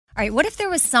All right, what if there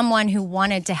was someone who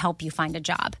wanted to help you find a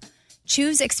job?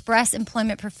 Choose Express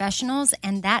Employment Professionals,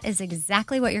 and that is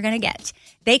exactly what you're going to get.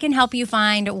 They can help you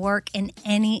find work in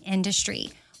any industry.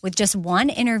 With just one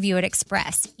interview at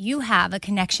Express, you have a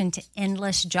connection to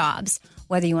endless jobs.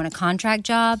 Whether you want a contract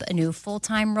job, a new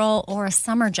full-time role, or a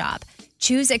summer job,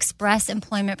 choose Express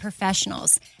Employment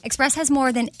Professionals. Express has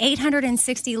more than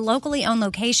 860 locally owned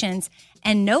locations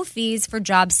and no fees for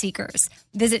job seekers.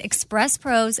 Visit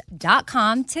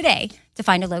expresspros.com today to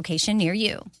find a location near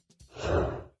you.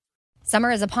 Summer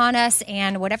is upon us,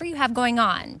 and whatever you have going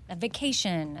on, a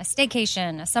vacation, a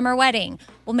staycation, a summer wedding,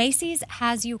 well, Macy's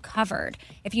has you covered.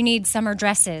 If you need summer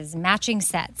dresses, matching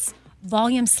sets,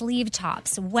 volume sleeve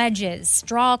tops, wedges,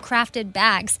 straw crafted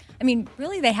bags,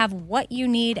 really they have what you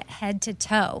need head to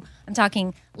toe. I'm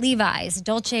talking Levi's,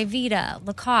 Dolce Vita,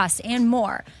 Lacoste, and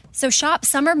more. So shop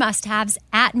summer must-haves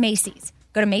at Macy's.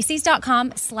 Go to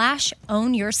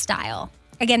Macy's.com/ownyourstyle.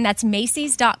 Again, that's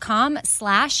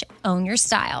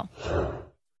Macy's.com/ownyourstyle.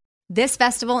 This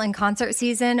festival and concert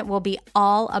season will be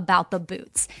all about the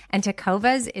boots, and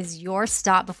Tecovas is your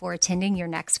stop before attending your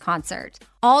next concert.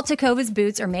 All Tecovas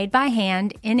boots are made by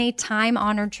hand in a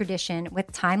time-honored tradition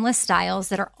with timeless styles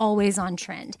that are always on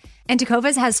trend. And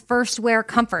Tecovas has first wear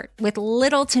comfort with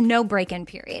little to no break-in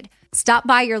period. Stop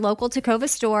by your local Tecova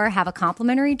store, have a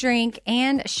complimentary drink,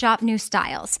 and shop new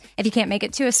styles. If you can't make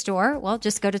it to a store, well,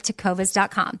 just go to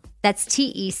tecovas.com. That's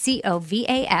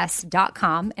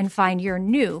TECOVAS.com and find your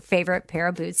new favorite pair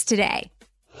of boots today.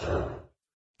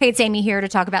 Hey, it's Amy here to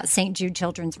talk about St. Jude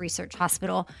Children's Research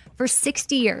Hospital. For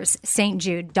 60 years, St.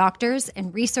 Jude doctors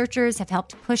and researchers have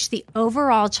helped push the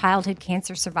overall childhood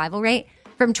cancer survival rate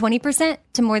from 20%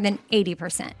 to more than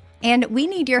 80%. And we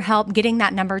need your help getting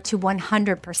that number to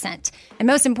 100%. And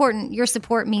most important, your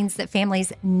support means that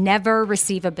families never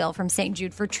receive a bill from St.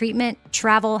 Jude for treatment,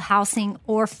 travel, housing,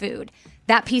 or food.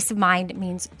 That peace of mind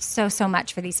means so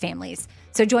much for these families.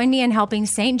 So join me in helping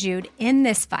St. Jude in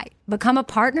this fight. Become a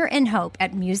partner in hope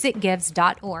at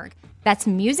musicgives.org. That's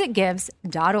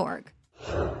musicgives.org.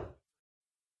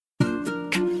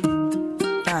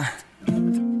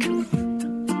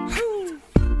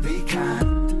 Be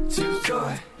kind, choose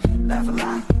joy, laugh a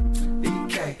lot. Be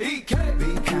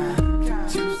kind,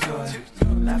 choose joy,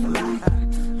 laugh a lot.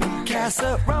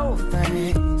 Casserole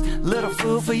things, little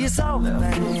food for your soul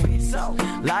things.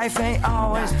 Life ain't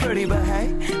always pretty, but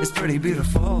hey, it's pretty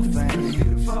beautiful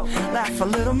things. Laugh a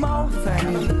little more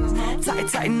things,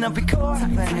 tighten up your core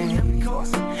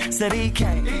things. Said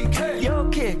EK, you're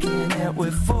kicking it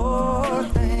with 4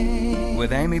 things.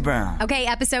 With Amy Brown. Okay,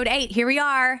 episode 8, here we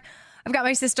are. I've got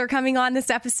my sister coming on this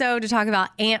episode to talk about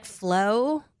Aunt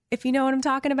Flo, if you know what I'm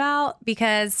talking about,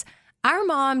 because our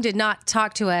mom did not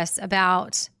talk to us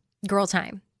about girl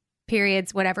time,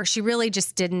 periods, whatever. She really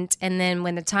just didn't. And then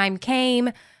when the time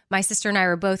came, my sister and I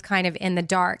were both kind of in the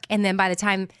dark. And then by the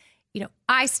time,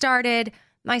 I started,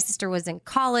 my sister was in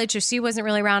college, so she wasn't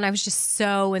really around. I was just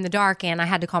so in the dark. And I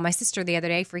had to call my sister the other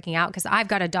day, freaking out because I've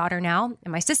got a daughter now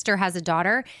and my sister has a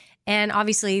daughter. And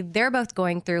obviously they're both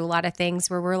going through a lot of things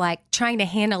where we're like trying to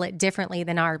handle it differently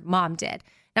than our mom did.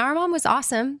 Now, our mom was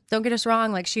awesome. Don't get us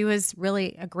wrong. Like, she was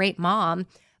really a great mom,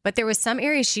 but there was some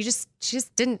areas she just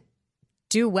didn't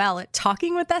do well at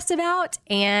talking with us about.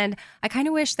 And I kind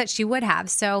of wish that she would have.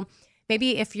 So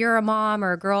maybe if you're a mom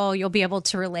or a girl, you'll be able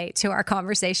to relate to our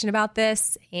conversation about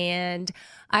this. And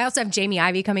I also have Jamie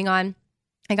Ivey coming on.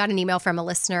 I got an email from a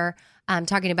listener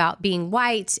talking about being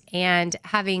white and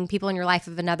having people in your life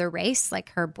of another race.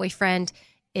 Like, her boyfriend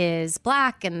is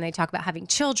Black, and they talk about having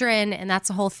children, and that's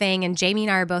a whole thing. And Jamie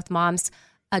and I are both moms,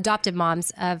 adopted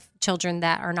moms of children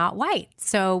that are not white.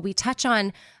 So we touch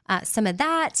on some of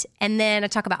that. And then I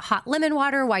talk about hot lemon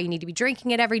water, why you need to be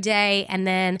drinking it every day. And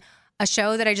then a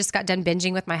show that I just got done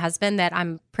binging with my husband that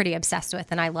I'm pretty obsessed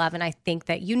with and I love. And I think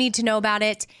that you need to know about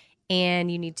it and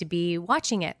you need to be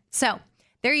watching it. So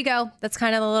there you go. That's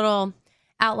kind of the little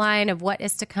outline of what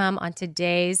is to come on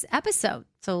today's episode.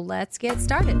 So let's get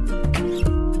started.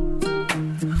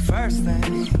 First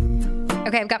thing.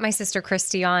 Okay, I've got my sister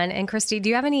Christy on. And Christy, do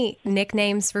you have any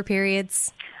nicknames for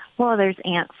periods? Well, there's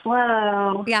Aunt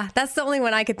Flo. Yeah, that's the only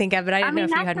one I could think of, but I didn't know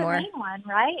if you had more. That's the main one,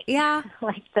 right? Yeah.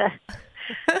 Like I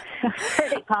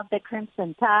heard it called the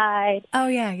Crimson Tide. Oh,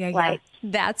 yeah. Like,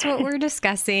 that's what we're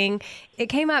discussing. It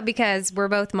came up because we're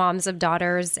both moms of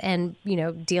daughters and,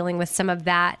 dealing with some of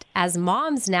that as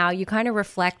moms now, you kind of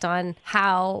reflect on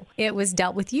how it was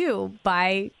dealt with you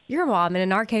by your mom. And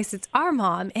in our case, it's our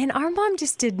mom. And our mom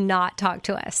just did not talk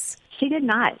to us. She did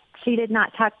not. She did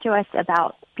not talk to us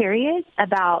about periods,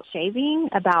 about shaving,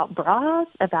 about bras,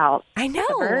 about I know.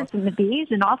 the birds and the bees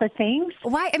and all the things.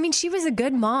 Why? I mean, she was a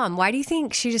good mom. Why do you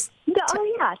think she just...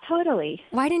 Oh, yeah, totally.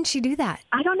 Why didn't she do that?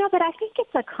 I don't know, but I think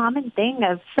it's a common thing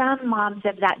of some moms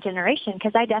of that generation,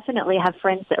 because I definitely have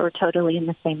friends that were totally in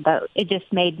the same boat. It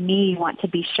just made me want to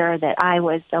be sure that I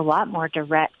was a lot more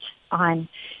direct on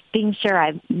being sure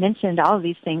I mentioned all of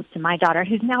these things to my daughter,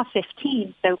 who's now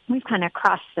 15. So we've kind of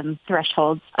crossed some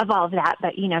thresholds of all of that.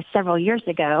 But, several years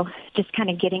ago, just kind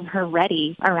of getting her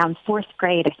ready around 4th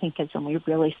grade, I think, is when we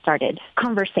really started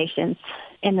conversations.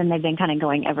 And then they've been kind of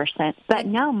going ever since. But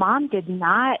no, Mom did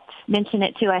not mention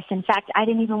it to us. In fact, I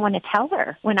didn't even want to tell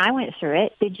her when I went through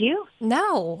it. Did you?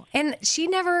 No. And she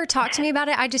never talked to me about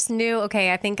it. I just knew,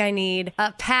 okay, I think I need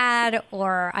a pad,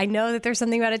 or I know that there's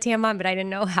something about a tampon, but I didn't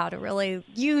know how to really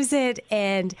use it.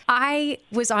 And I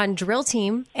was on drill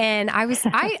team, and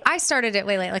I started it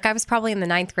way late. Like, I was probably in the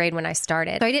 9th grade when I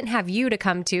started. So I didn't have you to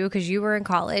come to because you were in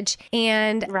college.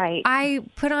 And right. I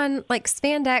put on like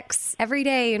spandex every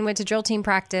day and went to drill team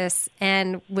practice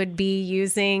and would be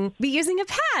using a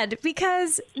pad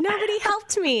because nobody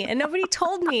helped me and nobody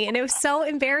told me, and it was so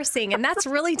embarrassing. And that's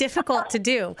really difficult to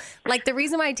do. Like, the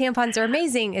reason why tampons are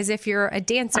amazing is if you're a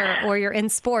dancer or you're in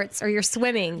sports or you're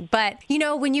swimming. But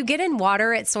when you get in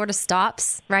water, it sort of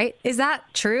stops, right? Is that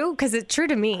true? Because it's true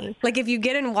to me. Like, if you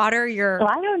get in water, Well,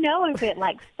 I don't know if it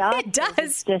stops. It does.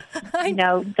 It's just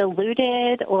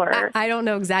diluted, or I don't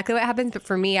know exactly what happens, but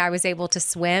for me, I was able to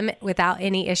swim without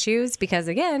any issues because,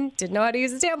 again, didn't know how to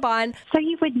use a tampon. So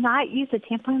you would not use a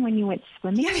tampon when you went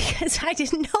swimming? Yeah, because I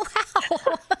didn't know how.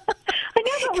 I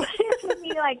know, but when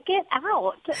you get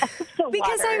out of the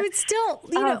because water? I would still,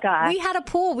 gosh. we had a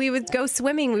pool. We would go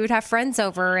swimming. We would have friends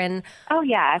over, and oh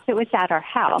yeah, if it was at our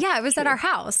house. yeah, it was at our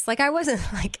house. Like, I wasn't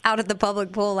out at the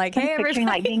public pool. Like, hey, I'm picturing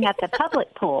everybody. being at the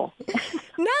public pool.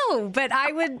 No, but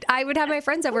I would have my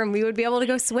friends over and we would be able to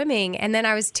go swimming. And then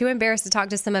I was too embarrassed to talk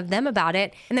to some of them about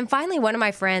it. And then finally, one of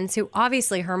my friends, who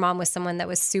obviously her mom was someone that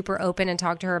was super open and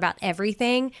talked to her about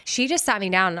everything, she just sat me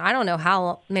down. I don't know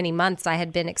how many months I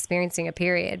had been experiencing a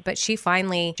period, but she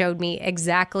finally showed me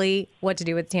exactly what to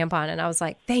do with the tampon. And I was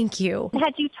like, thank you.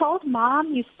 Had you told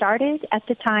Mom you started at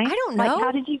the time? I don't know.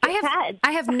 How did you get pads?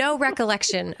 I have no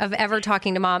recollection of ever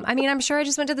talking to Mom. I mean, I'm sure I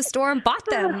just went to the store and bought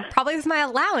them, probably with my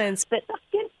allowance. But I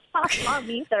didn't tell Mom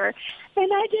either. And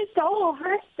I just stole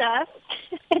her stuff,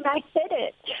 and I hid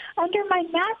it under my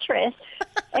mattress.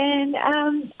 And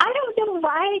I don't know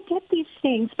why I did these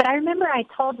things, but I remember I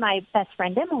told my best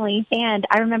friend, Emily, and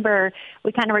I remember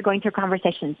we kind of were going through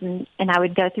conversations, and I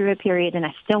would go through a period, and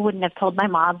I still wouldn't have told my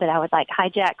mom, but I would,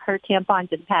 hijack her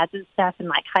tampons and pads and stuff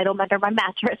and, hide them under my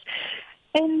mattress.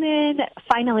 And then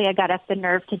finally I got up the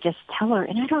nerve to just tell her.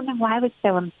 And I don't know why I was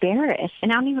so embarrassed. And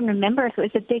I don't even remember if it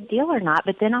was a big deal or not.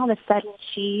 But then all of a sudden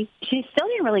she still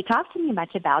didn't really talk to me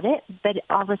much about it. But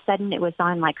all of a sudden it was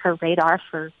on her radar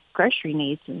for grocery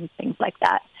needs and things like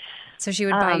that. So she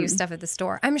would buy you stuff at the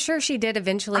store. I'm sure she did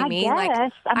eventually. I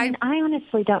guess. I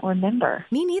honestly don't remember.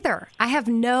 Me neither. I have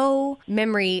no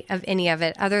memory of any of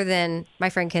it other than my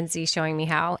friend Kinsey showing me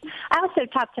how. I also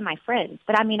talked to my friends,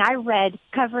 but I read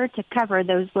cover to cover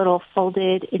those little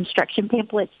folded instruction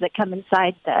pamphlets that come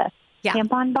inside the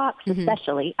tampon box,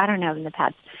 especially. I don't know, in the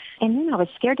pads. And then I was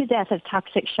scared to death of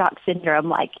toxic shock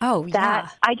syndrome. I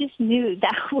just knew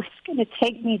that was going to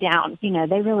take me down.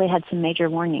 They really had some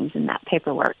major warnings in that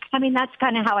paperwork. I mean, that's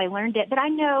kind of how I learned it. But I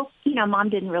know, Mom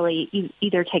didn't really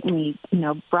either take me,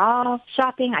 bra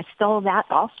shopping. I stole that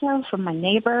also from my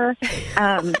neighbor. So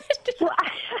I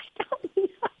don't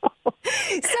know.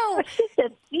 So, she's a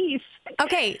thief.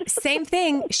 Okay, same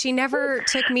thing. She never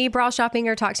took me bra shopping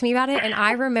or talked to me about it. And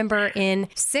I remember in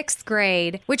 6th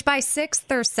grade, which by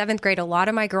 6th or 7th grade, a lot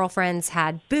of my girlfriends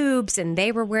had boobs and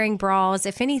they were wearing bras.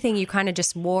 If anything, you kind of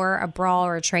just wore a bra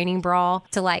or a training bra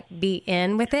to be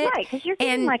in with it. Right, because you're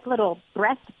getting little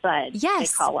breast buds,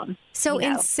 yes. they call them. So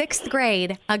in 6th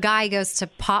grade, a guy goes to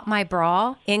pop my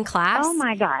bra in class. Oh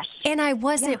my gosh. And I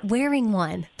wasn't wearing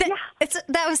one.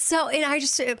 That was so, and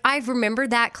I remember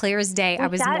that clear as day. I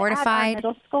was mortified. At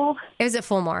middle school? It was at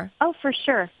Fulmore. Oh, for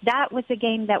sure. That was a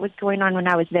game that was going on when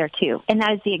I was there too. And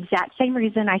that is the exact same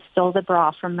reason I stole the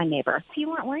bra from my neighbor. If you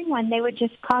weren't wearing one, they would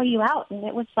just call you out. And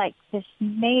it was this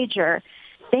major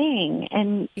thing.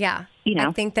 And yeah,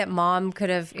 I think that mom could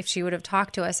have, if she would have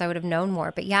talked to us, I would have known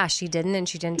more. But yeah, she didn't, and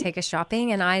she didn't take us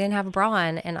shopping, and I didn't have a bra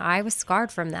on, and I was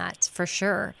scarred from that for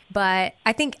sure. But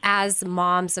I think as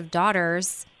moms of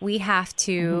daughters, we have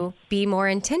to be more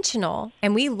intentional.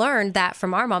 And we learned that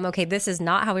from our mom. Okay, this is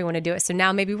not how we want to do it. So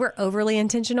now maybe we're overly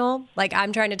intentional. Like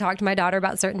I'm trying to talk to my daughter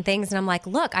about certain things, and I'm like,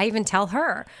 look, I even tell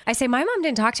her, I say, my mom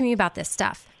didn't talk to me about this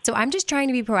stuff. So I'm just trying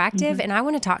to be proactive and I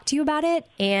want to talk to you about it.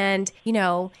 And, you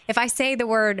know, if I say the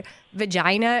word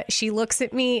vagina, she looks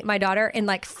at me, my daughter, and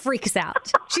like freaks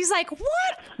out. She's like,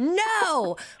 what?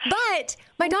 No. But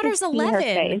my daughter's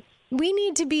 11. We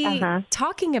need to be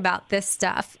talking about this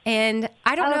stuff. And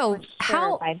I don't know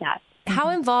how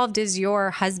involved is your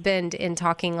husband in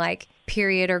talking like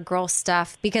period or girl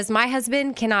stuff? Because my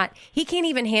husband can't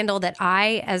even handle that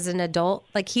I, as an adult,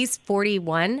 like he's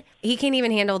 41, he can't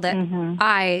even handle that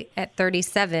I, at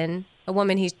 37, a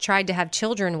woman he's tried to have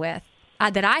children with,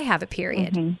 that I have a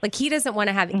period. Like he doesn't want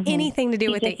to have anything to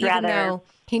do with it, even though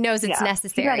he knows it's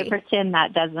necessary. You got to pretend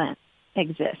that doesn't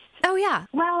exist. Oh, yeah.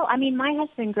 Well, I mean, my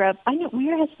husband grew up, I know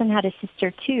your husband had a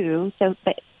sister too,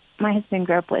 but my husband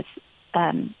grew up with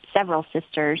several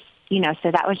sisters. You know,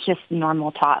 so that was just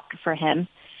normal talk for him.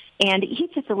 And he's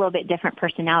just a little bit different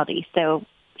personality. So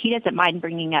he doesn't mind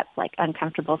bringing up like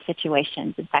uncomfortable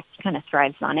situations. In fact, he kind of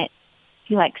thrives on it.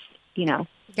 He likes,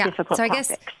 difficult so I topics.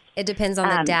 guess it depends on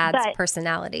the dad's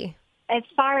personality. As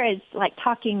far as like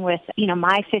talking with,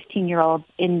 my 15-year-old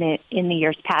in the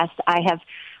years past, I have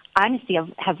honestly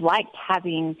have liked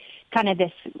having kind of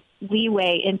this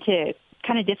leeway into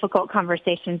kind of difficult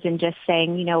conversations and just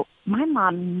saying, my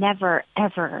mom never,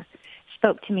 ever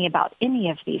spoke to me about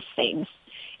any of these things.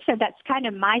 So that's kind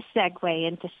of my segue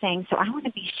into saying, so I want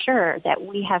to be sure that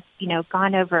we have,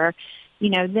 gone over,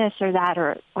 this or that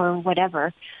or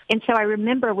whatever. And so I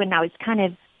remember when I was kind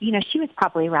of, she was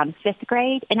probably around 5th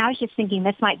grade, and I was just thinking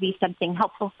this might be something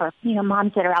helpful for,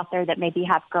 moms that are out there that maybe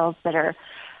have girls that are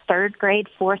 3rd grade,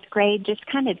 4th grade, just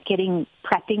kind of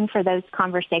prepping for those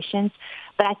conversations.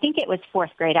 But I think it was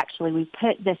 4th grade, actually. We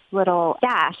put this little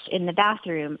stash in the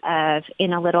bathroom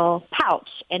in a little pouch,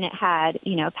 and it had,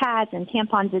 pads and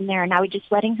tampons in there. And I was just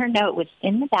letting her know it was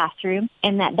in the bathroom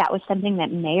and that was something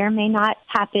that may or may not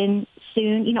happen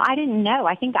soon. I didn't know.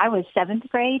 I think I was 7th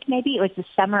grade, maybe. It was the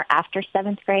summer after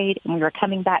 7th grade, and we were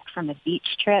coming back from a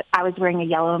beach trip. I was wearing a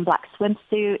yellow and black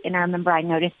swimsuit, and I remember I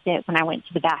noticed it when I went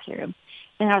to the bathroom.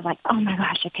 And I was like, oh, my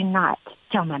gosh, I cannot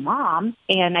tell my mom.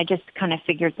 And I just kind of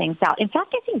figured things out. In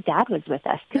fact, I think Dad was with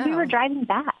us because we were driving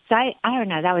back. So I don't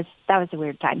know. That was a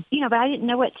weird time. But I didn't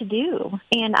know what to do.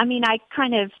 And, I mean, I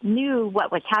kind of knew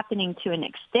what was happening to an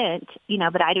extent,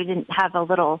 but I didn't have a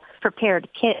little prepared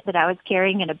kit that I was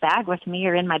carrying in a bag with me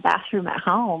or in my bathroom at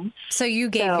home. So you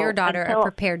gave your daughter a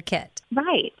prepared kit.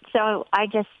 Right. So I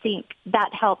just think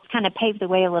that helps kind of pave the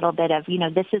way a little bit of,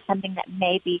 this is something that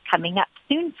may be coming up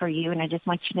soon for you. And I just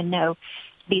want you to know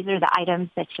these are the items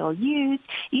that you'll use.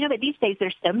 But these days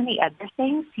there's so many other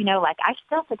things, like I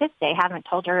still to this day haven't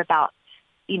told her about,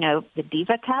 the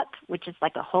Diva Cup, which is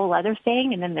like a whole other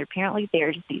thing. And then apparently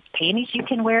there's these panties you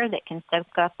can wear that can soak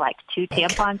up like 2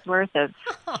 tampons worth of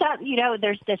stuff.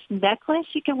 There's this necklace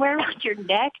you can wear around your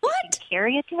neck. What? You can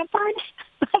carry a tampon.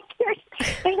 There's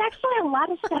actually a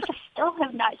lot of stuff I still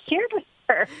have not shared with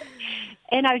her.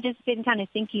 And I've just been kind of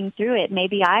thinking through it.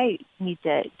 Maybe I need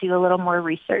to do a little more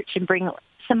research and bring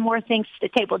some more things to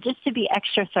the table just to be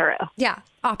extra thorough. Yeah.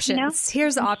 Options.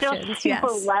 Here's options. She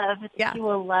will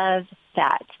love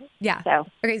that. Yeah. So.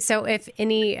 Okay. So if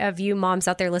any of you moms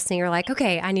out there listening are like,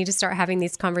 okay, I need to start having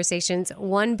these conversations.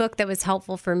 One book that was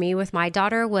helpful for me with my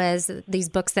daughter was these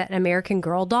books that American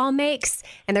Girl Doll makes,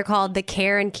 and they're called The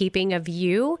Care and Keeping of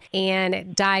You, and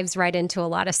it dives right into a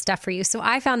lot of stuff for you. So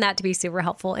I found that to be super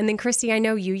helpful. And then Christy, I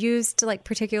know you used like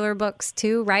particular books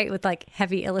too, right? With like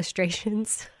heavy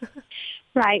illustrations.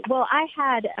 Right. Well,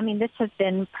 this has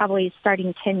been probably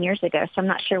starting 10 years ago, so I'm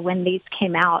not sure when these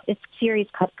came out. It's a series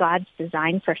called God's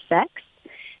Design for Sex.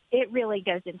 It really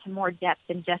goes into more depth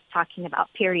than just talking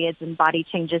about periods and body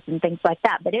changes and things like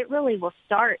that. But it really will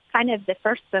start, kind of the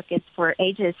first book is for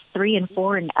ages 3 and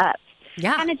 4 and up.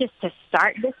 Yeah. Kind of just to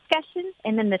start discussions.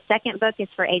 And then the second book is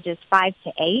for ages 5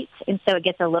 to 8. And so it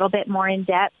gets a little bit more in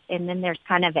depth. And then there's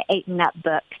kind of an 8 and up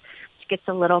book, gets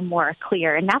a little more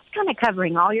clear. And that's kind of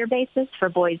covering all your bases for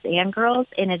boys and girls.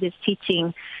 And it is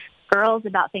teaching girls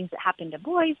about things that happen to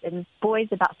boys and boys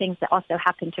about things that also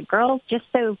happen to girls, just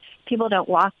so people don't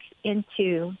walk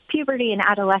into puberty and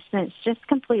adolescence just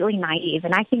completely naive.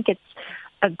 And I think it's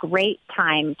a great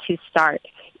time to start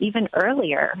even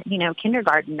earlier,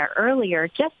 kindergarten or earlier,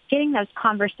 just getting those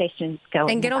conversations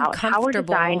going and get them comfortable. How we're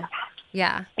designed,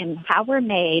 and how we're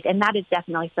made. And that is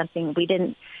definitely something we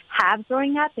didn't have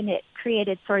growing up, and it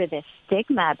created sort of this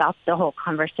stigma about the whole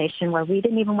conversation where we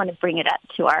didn't even want to bring it up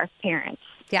to our parents.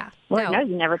 Yeah. Lord knows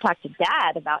you never talked to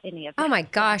Dad about any of that. Oh, my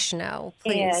gosh, no.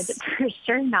 Please. And for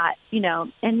sure not,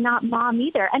 and not Mom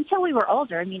either, until we were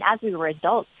older. I mean, as we were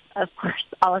adults, of course,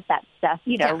 all of that stuff,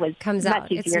 comes much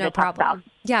out. easier It's no to problem. talk about.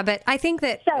 Yeah, but I think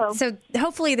that, so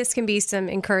hopefully this can be some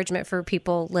encouragement for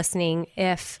people listening.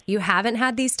 If you haven't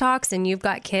had these talks and you've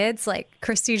got kids, like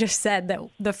Christy just said, that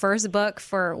the first book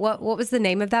for, what was the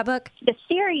name of that book? The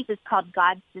series is called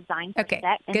God's Design for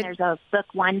Sex, and there's a book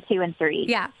 1, 2, and 3.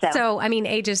 Yeah. So, I mean,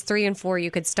 ages 3 and 4,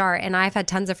 you could start. And I've had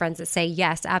tons of friends that say,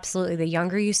 yes, absolutely. The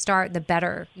younger you start, the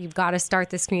better. You've got to start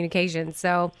this communication.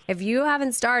 So if you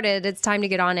haven't started, it's time to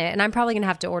get on it. And I'm probably going to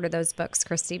have to order those books,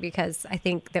 Christy, because I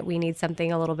think that we need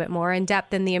something a little bit more in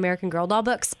depth than the American Girl doll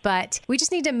books. But we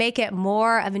just need to make it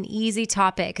more of an easy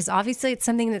topic, because obviously it's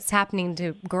something that's happening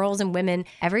to girls and women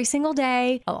every single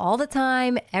day, all the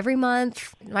time, every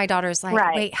month. My daughter's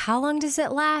like, wait, how long does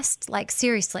it last? Like,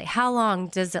 seriously, how long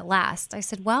does it last? I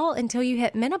said, well, until you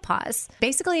hit menopause,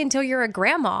 basically until you're a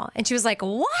grandma. And she was like,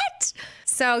 what?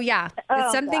 So yeah,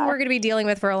 it's something we're going to be dealing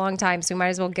with for a long time. So we might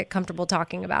as well get comfortable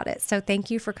talking about it. So thank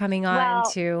you for coming on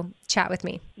to chat with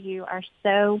me. You are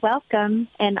so welcome.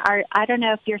 And I don't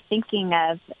know if you're thinking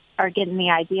of or getting the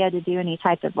idea to do any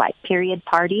type of like period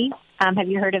party. Have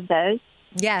you heard of those?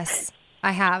 Yes,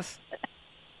 I have.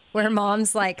 Where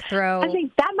moms like throw. I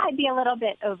think that might be a little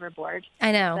bit overboard.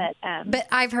 I know. But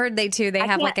I've heard they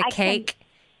have like a cake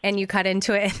and you cut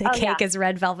into it and the cake is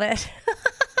red velvet.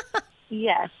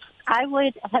 Yes. I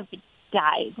would have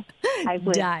died. I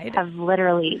would have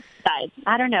literally died.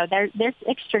 I don't know. There's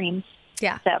extremes.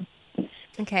 Yeah. So.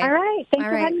 Okay. All right. Thanks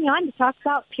for having me on to talk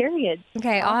about periods.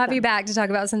 Okay. Awesome. I'll have you back to talk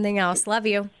about something else. Love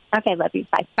you. Okay. Love you.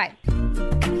 Bye. Bye.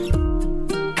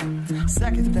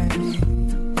 Second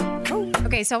thing.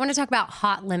 Okay. So I want to talk about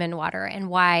hot lemon water and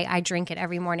why I drink it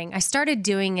every morning. I started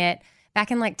doing it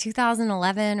back in like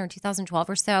 2011 or 2012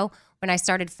 or so, when I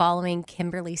started following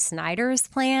Kimberly Snyder's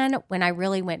plan, when I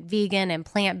really went vegan and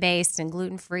plant-based and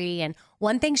gluten-free. And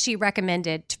one thing she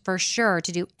recommended for sure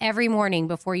to do every morning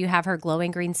before you have her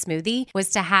glowing green smoothie was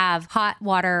to have hot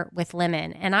water with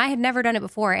lemon. And I had never done it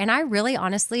before. And I really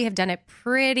honestly have done it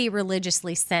pretty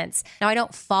religiously since. Now, I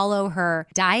don't follow her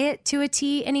diet to a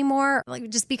T anymore,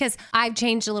 just because I've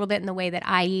changed a little bit in the way that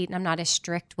I eat and I'm not as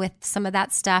strict with some of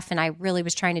that stuff. And I really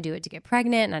was trying to do it to get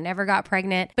pregnant and I never got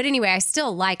pregnant. But anyway, I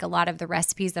still like a lot of the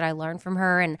recipes that I learned from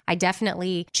her. And I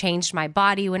definitely changed my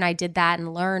body when I did that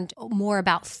and learned more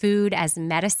about food as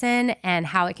medicine and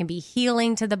how it can be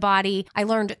healing to the body. I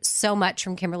learned so much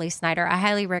from Kimberly Snyder. I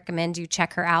highly recommend you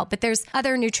check her out. But there's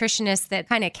other nutritionists that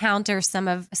kind of counter some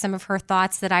of her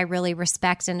thoughts that I really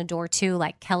respect and adore too,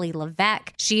 like Kelly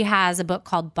LeVeque. She has a book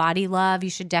called Body Love you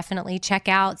should definitely check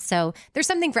out. So there's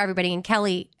something for everybody. And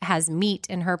Kelly has meat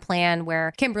in her plan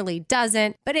where Kimberly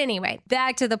doesn't. But anyway,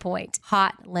 back to the point.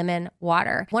 Hot lemon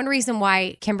water. One reason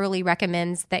why Kimberly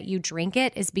recommends that you drink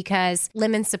it is because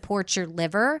lemon supports your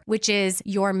liver, which is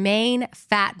your main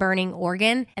fat burning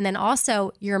organ, and then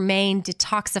also your main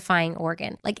detoxifying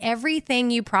organ. Like everything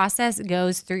you process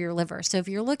goes through your liver. So if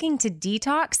you're looking to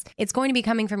detox, it's going to be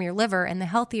coming from your liver, and the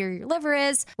healthier your liver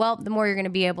is, well, the more you're going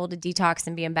to be able to detox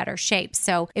and be in better shape.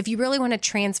 So if you really want to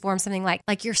transform something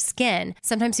like your skin,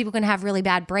 sometimes people can have really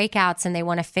bad breakouts and they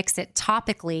want to fix it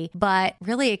topically, but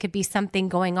really it could be something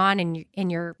going on in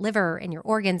your liver and your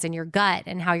organs and your gut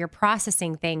and how you're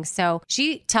processing things. So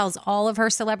she tells all of her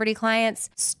celebrity clients,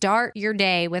 start your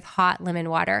day with hot lemon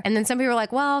water. And then some people are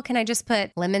like, well, can I just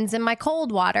put lemons in my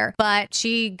cold water? But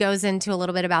she goes into a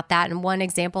little bit about that. And one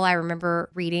example I remember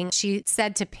reading, she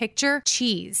said to picture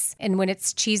cheese. And when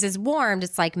cheese is warmed,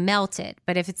 it's like melted.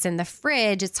 But if it's in the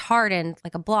fridge, it's hardened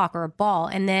like a block or a ball.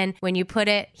 And then when you put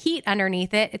heat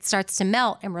underneath it, it starts to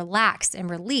melt and relax and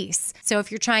release. So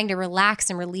if you're trying to relax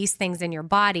and release things in your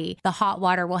body, the hot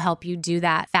water will help you do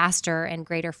that faster and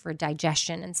greater for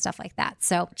digestion and stuff like that.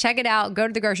 So check it out. Go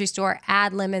to the grocery store,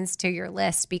 add lemons to your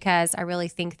list, because I really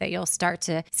think that you'll start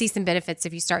to see some benefits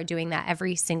if you start doing that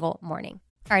every single morning.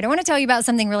 All right, I want to tell you about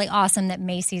something really awesome that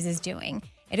Macy's is doing.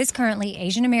 It is currently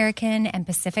Asian American and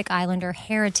Pacific Islander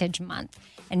Heritage Month.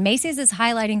 And Macy's is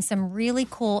highlighting some really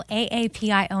cool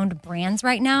AAPI-owned brands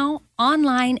right now,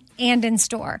 online and in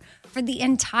store. For the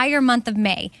entire month of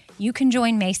May, you can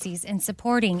join Macy's in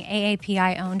supporting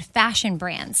AAPI-owned fashion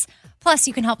brands. Plus,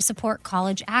 you can help support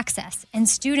college access and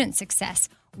student success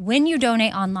when you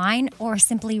donate online or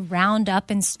simply round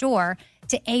up in store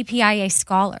to APIA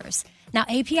scholars. Now,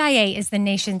 APIA is the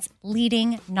nation's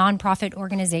leading nonprofit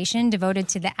organization devoted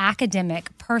to the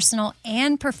academic, personal,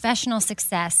 and professional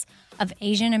success of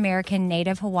Asian American,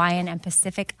 Native Hawaiian, and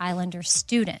Pacific Islander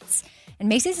students. And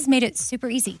Macy's has made it super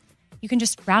easy. You can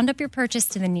just round up your purchase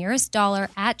to the nearest dollar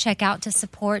at checkout to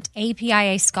support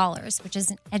APIA Scholars, which is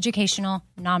an educational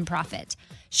nonprofit.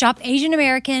 Shop Asian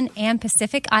American and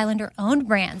Pacific Islander owned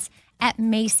brands at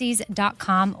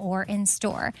Macy's.com or in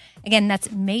store. Again,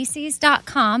 that's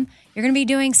Macy's.com. You're going to be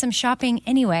doing some shopping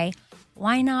anyway.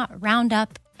 Why not round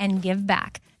up and give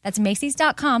back? That's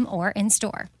Macy's.com or in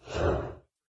store.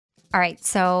 All right,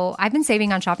 so I've been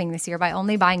saving on shopping this year by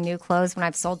only buying new clothes when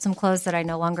I've sold some clothes that I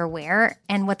no longer wear.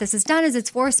 And what this has done is it's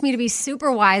forced me to be super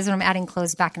wise when I'm adding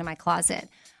clothes back into my closet.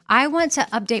 I want to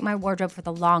update my wardrobe for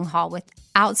the long haul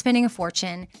without spending a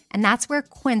fortune, and that's where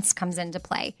Quince comes into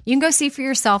play. You can go see for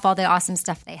yourself all the awesome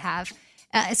stuff they have,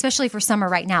 especially for summer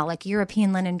right now, like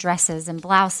European linen dresses and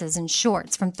blouses and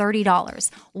shorts from $30,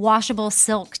 washable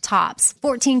silk tops,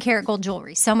 14-karat gold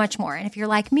jewelry, so much more. And if you're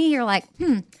like me, you're like,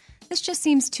 this just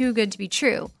seems too good to be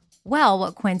true. Well,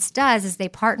 what Quince does is they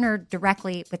partner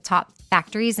directly with top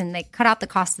factories and they cut out the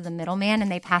cost of the middleman and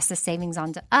they pass the savings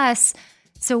on to us.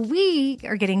 So we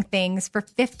are getting things for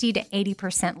 50 to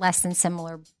 80% less than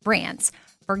similar brands.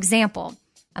 For example,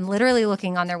 I'm literally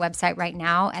looking on their website right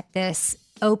now at this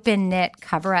open knit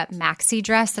cover-up maxi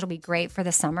dress that'll be great for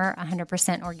the summer,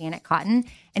 100% organic cotton,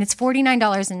 and it's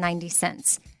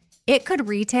 $49.90. It could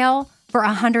retail for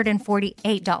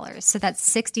 $148, so that's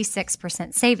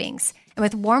 66% savings. And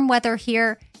with warm weather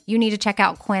here, you need to check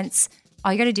out Quince.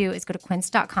 All you got to do is go to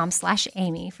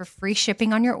quince.com/Amy for free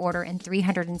shipping on your order and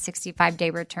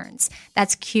 365-day returns.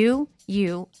 That's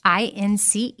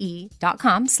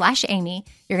QUINCE.com/Amy.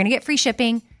 You're going to get free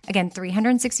shipping. Again,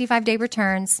 365-day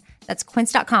returns. That's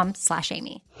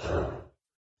quince.com/Amy.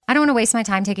 I don't want to waste my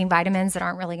time taking vitamins that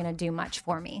aren't really going to do much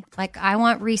for me. Like, I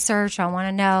want research. I want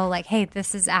to know, like, hey,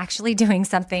 this is actually doing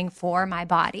something for my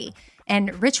body.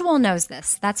 And Ritual knows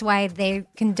this. That's why they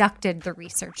conducted the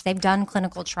research. They've done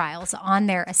clinical trials on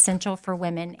their Essential for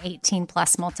Women 18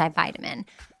 Plus multivitamin.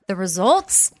 The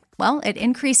results? Well, it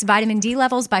increased vitamin D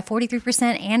levels by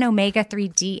 43% and omega-3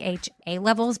 DHA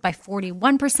levels by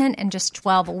 41% in just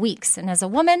 12 weeks. And as a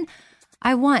woman,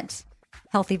 I want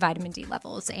healthy vitamin D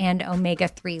levels and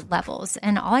omega-3 levels.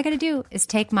 And all I got to do is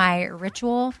take my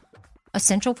Ritual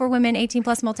Essential for Women 18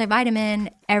 Plus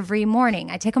multivitamin every morning.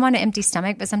 I take them on an empty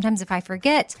stomach, but sometimes if I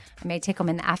forget, I may take them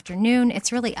in the afternoon.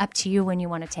 It's really up to you when you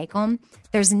want to take them.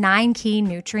 There's 9 key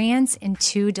nutrients in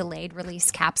 2 delayed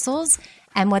release capsules.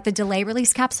 And what the delayed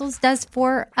release capsules does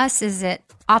for us is it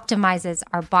optimizes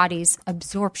our body's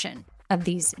absorption of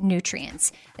these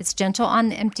nutrients. It's gentle on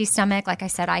the empty stomach. Like I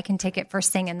said, I can take it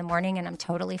first thing in the morning and I'm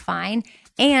totally fine.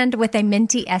 And with a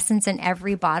minty essence in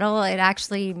every bottle, it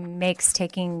actually makes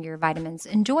taking your vitamins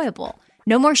enjoyable.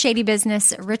 No more shady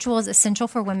business. Ritual's Essential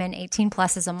for Women 18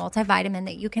 Plus is a multivitamin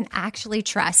that you can actually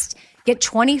trust. Get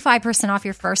 25% off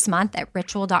your first month at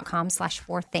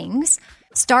ritual.com/4things.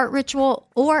 Start Ritual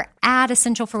or add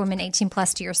Essential for Women 18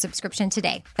 Plus to your subscription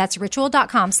today. That's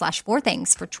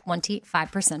ritual.com/4things for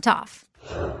 25% off.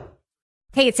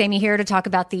 Hey, it's Amy here to talk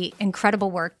about the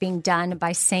incredible work being done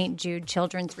by St. Jude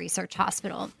Children's Research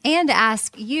Hospital and to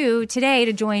ask you today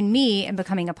to join me in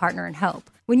becoming a partner in hope.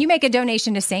 When you make a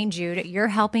donation to St. Jude, you're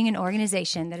helping an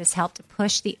organization that has helped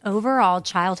push the overall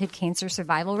childhood cancer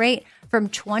survival rate from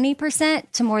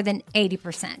 20% to more than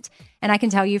 80%. And I can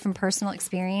tell you from personal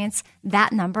experience,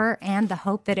 that number and the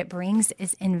hope that it brings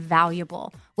is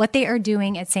invaluable. What they are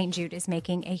doing at St. Jude is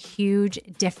making a huge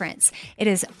difference. It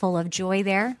is full of joy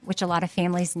there, which a lot of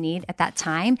families need at that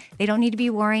time. They don't need to be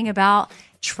worrying about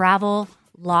travel,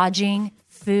 lodging,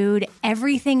 food.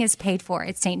 Everything is paid for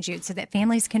at St. Jude so that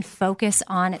families can focus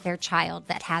on their child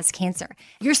that has cancer.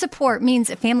 Your support means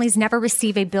that families never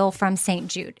receive a bill from St.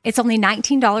 Jude. It's only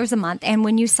 $19 a month, and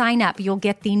when you sign up, you'll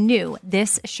get the new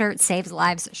This Shirt Saves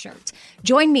Lives shirt.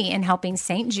 Join me in helping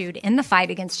St. Jude in the fight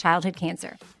against childhood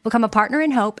cancer. Become a partner in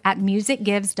hope at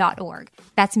musicgives.org.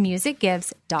 That's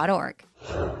musicgives.org.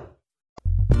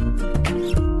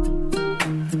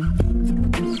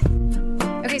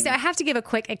 Okay, so I have to give a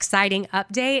quick exciting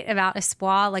update about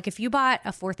Espoir. Like if you bought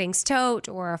a Four Things tote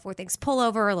or a Four Things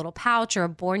pullover, a little pouch, or a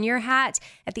Born Year hat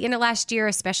at the end of last year,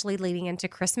 especially leading into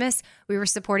Christmas, we were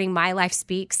supporting My Life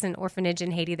Speaks, an orphanage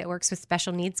in Haiti that works with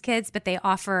special needs kids, but they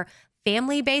offer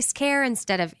family-based care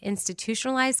instead of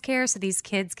institutionalized care. So these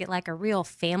kids get like a real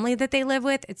family that they live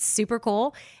with. It's super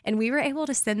cool. And we were able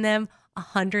to send them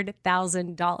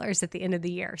 $100,000 at the end of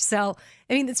the year. So,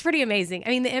 I mean, it's pretty amazing. I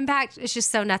mean, the impact is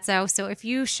just so nutso. So if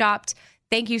you shopped,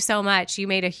 thank you so much. You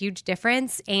made a huge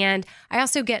difference. And I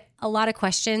also get a lot of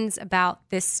questions about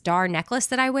this star necklace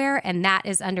that I wear, and that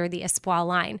is under the Espoir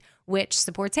line. which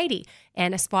supports Haiti.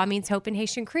 And Espoir means hope in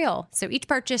Haitian Creole. So each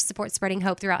purchase supports spreading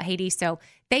hope throughout Haiti. So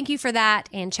thank you for that.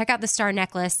 And check out the star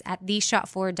necklace at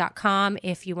theshotforward.com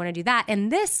if you want to do that.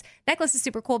 And this necklace is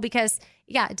super cool because,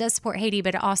 yeah, it does support Haiti,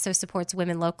 but it also supports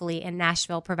women locally in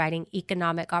Nashville, providing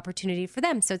economic opportunity for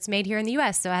them. So it's made here in the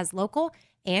U.S., so it has local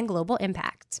and global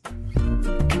impact.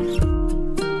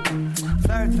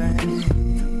 Third thing.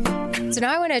 So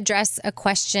now I want to address a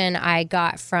question I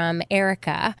got from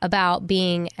Erica about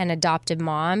being an adopted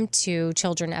mom to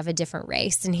children of a different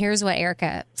race. And here's what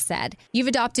Erica said. You've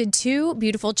adopted 2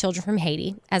 beautiful children from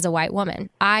Haiti as a white woman.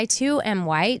 I, too, am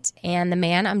white, and the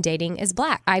man I'm dating is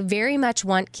black. I very much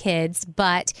want kids,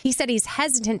 but he said he's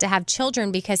hesitant to have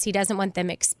children because he doesn't want them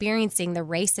experiencing the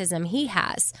racism he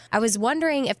has. I was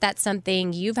wondering if that's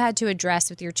something you've had to address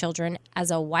with your children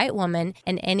as a white woman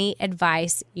and any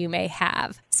advice you may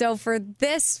have. So for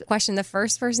this question, the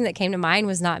first person that came to mind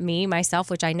was not me, myself,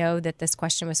 which I know that this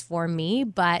question was for me,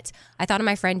 but I thought of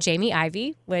my friend Jamie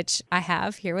Ivey, which I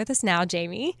have here with us now.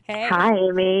 Jamie. Hey. Hi,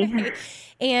 Amy.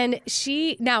 And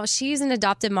she's an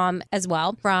adopted mom as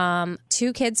well, from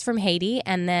 2 kids from Haiti.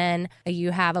 And then you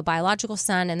have a biological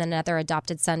son and then another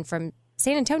adopted son from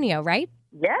San Antonio, right?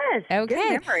 Yes. Okay.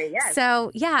 Good memory, yes.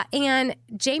 So, yeah. And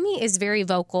Jamie is very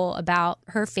vocal about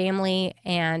her family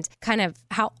and kind of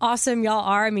how awesome y'all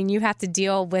are. I mean, you have to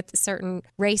deal with certain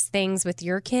race things with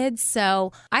your kids.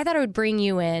 So I thought I would bring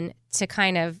you in to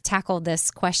kind of tackle this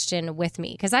question with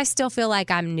me, because I still feel like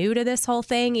I'm new to this whole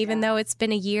thing, even though it's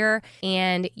been a year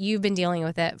and you've been dealing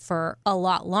with it for a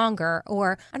lot longer.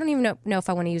 Or I don't even know if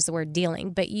I want to use the word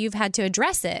dealing, but you've had to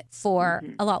address it for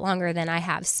a lot longer than I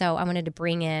have. So I wanted to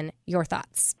bring in your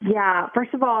thoughts. Yeah.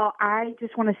 First of all, I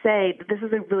just want to say that this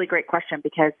is a really great question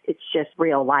because it's just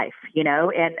real life, you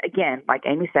know? And again, like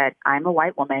Amy said, I'm a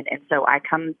white woman. And so I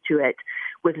come to it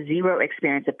with zero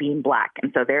experience of being black.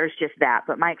 And so there's just that.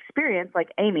 But my experience, like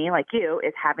Amy, like you,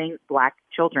 is having black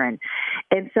children.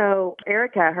 And so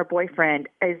Erica, her boyfriend,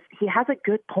 he has a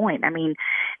good point. I mean,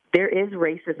 there is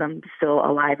racism still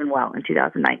alive and well in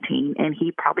 2019, and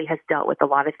he probably has dealt with a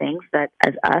lot of things that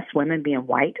as us women being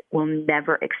white will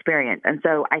never experience. And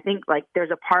so I think like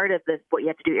there's a part of this, what you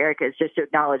have to do, Erica, is just to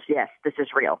acknowledge, yes, this is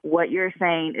real. What you're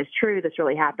saying is true. This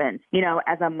really happens. You know,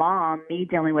 as a mom, me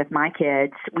dealing with my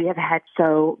kids, we have had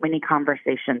so many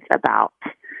conversations about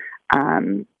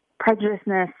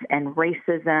prejudiceness and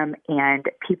racism and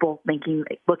people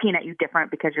looking at you different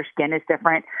because your skin is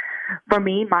different. For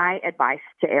me, my advice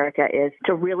to Erica is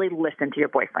to really listen to your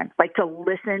boyfriend, like to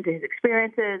listen to his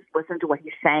experiences, listen to what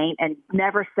he's saying, and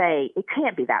never say, it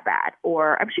can't be that bad,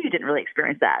 or I'm sure you didn't really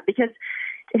experience that, because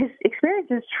his experience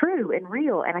is true and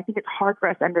real. And I think it's hard for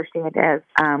us to understand as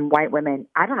white women.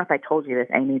 I don't know if I told you this,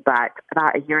 Amy, but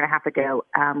about a year and a half ago,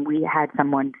 we had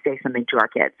someone say something to our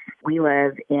kids. We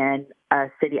live in a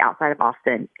city outside of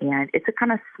Austin, and it's a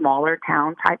kind of smaller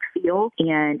town type feel.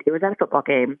 And it was at a football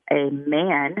game. A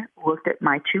man looked at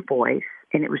my 2 boys,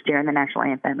 and it was during the national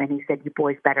anthem, and he said, "You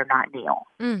boys better not kneel."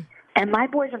 And my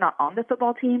boys are not on the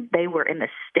football team. They were in the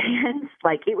stands.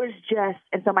 Like, it was just,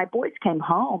 and so my boys came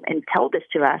home and told this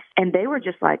to us, and they were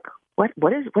just like,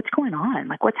 what's going on?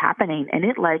 Like, what's happening? And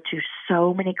it led to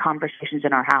so many conversations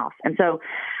in our house. And so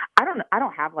I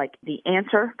don't have like the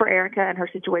answer for Erica and her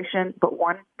situation, but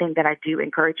one thing that I do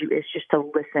encourage you is just to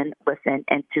listen,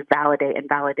 and to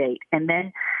validate, and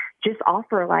then just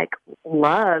offer like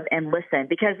love and listen,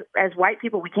 because as white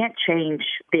people, we can't change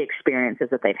the experiences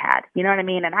that they've had. You know what I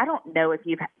mean? And I don't know if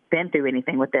you've been through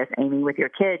anything with this, Amy, with your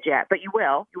kids yet, but you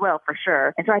will for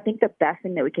sure. And so I think the best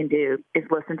thing that we can do is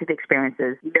listen to the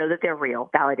experiences, know that they're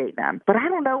real, validate them. But I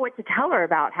don't know what to tell her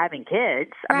about having kids.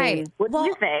 I mean, what do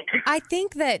you think? I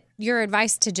think that your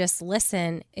advice to just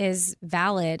listen is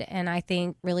valid, and I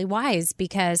think really wise,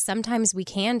 because sometimes we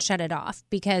can shut it off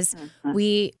because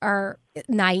we are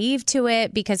naive to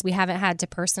it, because we haven't had to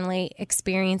personally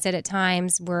experience it at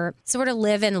times. We're sort of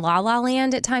live in la la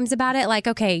land at times about it. Like,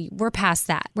 okay, we're past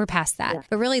that. Yeah.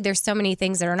 But really, there's so many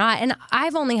things that are not. And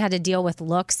I've only had to deal with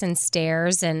looks and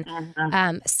stares and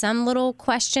some little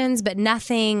questions, but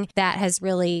nothing that has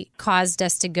really caused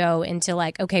us to go into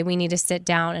like, okay, we need to sit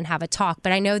down and have a talk.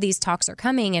 But I know these talks are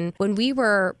coming. And when we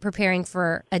were preparing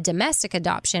for a domestic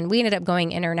adoption, we ended up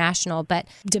going international, but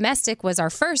domestic was our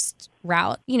first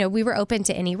route. You know, we were open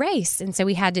to any race. And so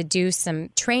we had to do some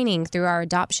training through our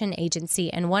adoption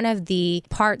agency. And one of the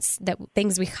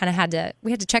things we kind of had to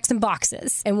check some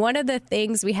boxes. And one of the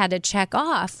things we had to check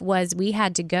off was we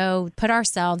had to go put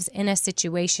ourselves in a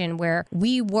situation where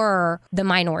we were the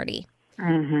minority.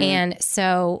 And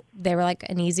so they were like,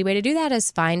 an easy way to do that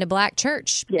is find a Black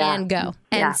church and go.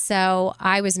 And so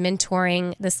I was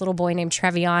mentoring this little boy named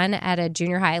Trevion at a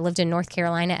junior high. I lived in North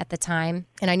Carolina at the time.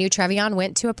 And I knew Trevion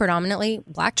went to a predominantly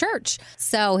Black church.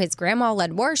 So his grandma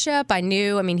led worship. I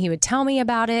knew, he would tell me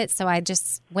about it. So I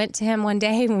just went to him one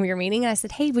day when we were meeting and I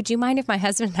said, hey, would you mind if my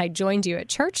husband and I joined you at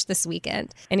church this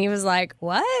weekend? And he was like,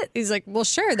 what? He's like, well,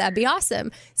 sure, that'd be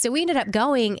awesome. So we ended up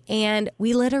going and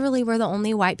we literally were the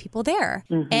only white people there.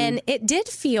 And it did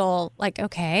feel like,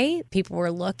 okay, people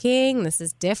were looking, this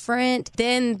is different.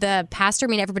 Then the pastor,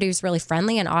 everybody was really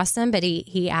friendly and awesome, but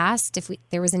he asked if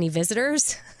there was any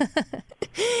visitors.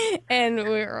 And we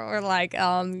were like,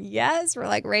 yes, we're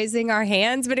like raising our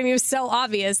hands. But it was so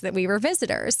obvious that we were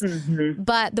visitors.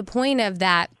 But the point of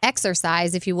that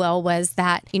exercise, if you will, was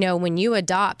that, when you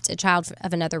adopt a child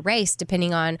of another race,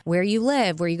 depending on where you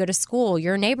live, where you go to school,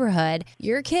 your neighborhood,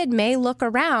 your kid may look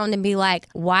around and be like,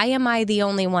 why am I the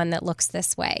only one that looks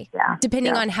this way?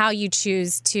 Depending on how you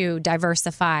choose to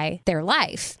diversify their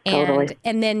life.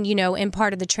 And then, in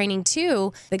part of the training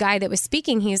too, the guy that was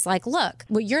speaking, he's like, look,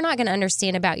 what you're not going to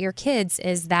understand about your kids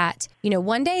is that,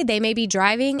 one day they may be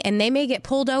driving and they may get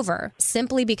pulled over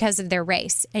simply because of their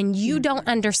race. And you don't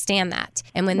understand that.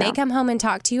 And when they come home and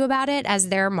talk to you about it as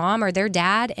their mom or their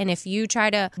dad, and if you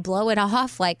try to blow it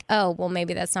off like, oh, well,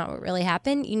 maybe that's not what really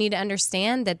happened, you need to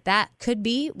understand that that could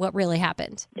be what really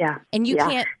happened. And you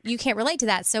can't relate to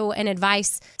that. So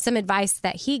some advice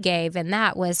that he gave, and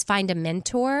that was find a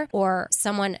mentor or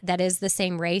someone that is the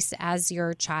same race as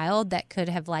your child that could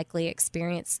have likely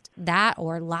experienced that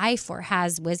or life or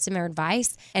has wisdom or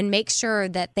advice, and make sure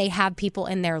that they have people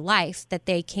in their life that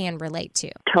they can relate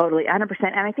to. Totally, 100%.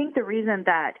 And I think the reason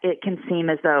that it can seem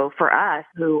as though for us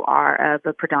who are of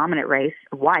a predominant race,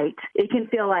 white, it can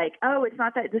feel like, oh, it's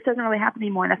not that this doesn't really happen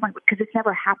anymore. And that's not because it's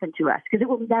never happened to us, because it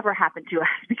will never happen to us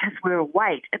because we're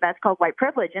white. And that's called white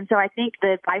privilege. And so I think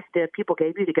the advice that people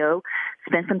gave you to go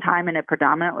spend some time in a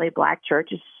predominantly Black church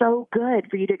is so good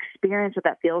for you to experience what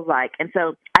that feels like. And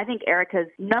so I think Erica's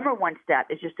number one step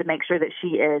is just to make sure that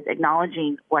she is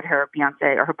acknowledging what her fiance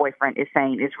or her boyfriend is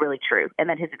saying is really true, and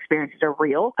that his experiences are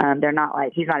real. They're not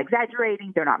like, he's not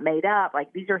exaggerating. They're not made up.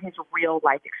 Like, these are his real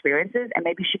life experiences, and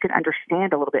maybe she could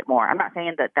understand a little bit more. I'm not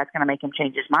saying that that's going to make him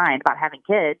change his mind about having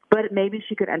kids, but maybe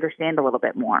she could understand a little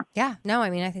bit more. Yeah, no,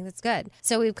 I think that's good.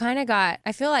 So we've kind of got,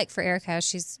 I feel like for Erica,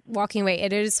 she's walking away.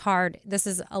 It is hard. This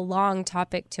is a long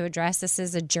topic to address. This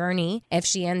is a journey. If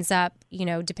she ends up,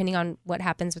 depending on what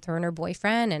happens with her and her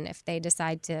boyfriend, and if they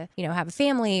decide to, have a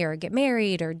family or get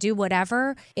married or do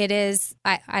whatever, it is,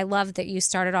 I love that you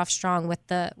started off strong with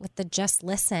the just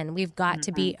listen. We've got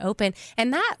to be open.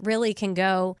 And that really can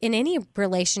go in any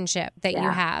relationship that you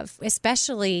have,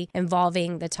 especially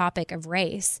involving the topic of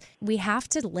race. We have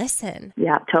to listen.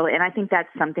 Yeah, totally. And I think that's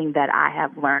something that I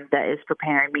have learned that is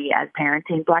preparing me as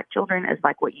parenting Black children, is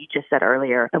like what you just said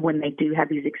earlier, when they do have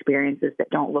these experiences that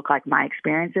don't look like my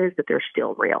experiences, that they're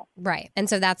still real. Right. And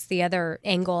so that's the other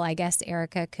angle, I guess,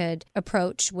 Erica could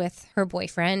approach with her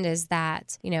boyfriend, is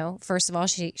that, first of all,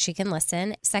 she can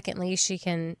listen. Secondly, she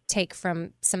can take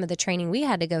from some of the training we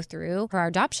had to go through for our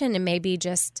adoption and maybe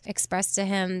just express to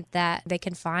him that they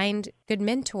can find good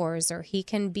mentors, or he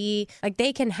can be like,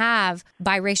 they can have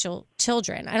biracial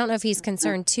children. I don't know if he's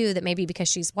concerned too that maybe because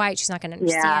she's white, she's not going to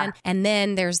understand. And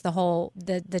then there's the whole,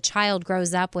 the child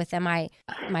grows up with, my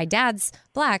dad's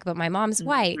Black, but my mom's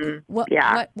white. What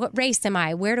race am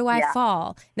I? Where do I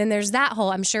fall? Then there's that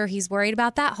whole, I'm sure he's worried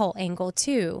about that whole angle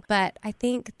too. But I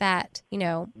think that,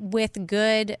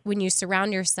 when you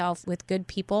surround yourself with good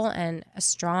people and a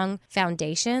strong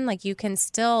foundation, like, you can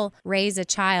still raise a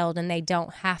child and they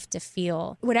don't have to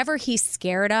feel whatever he's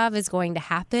scared of is going to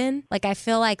happen. Like, I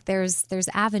feel like there's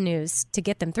avenues to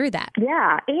get them through that.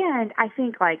 Yeah. And I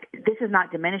think, like, this is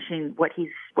not diminishing what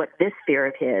this fear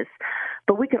of his,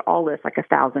 but we could all list like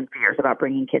 1,000 fears about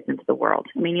bringing kids into the world.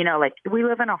 I mean, we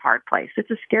live in a hard place.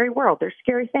 It's a scary world. There's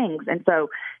scary things. And so,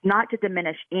 not to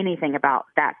diminish anything about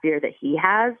that fear that he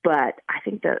has, but I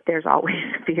think that there's always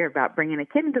fear about bringing a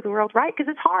kid into the world, right? Because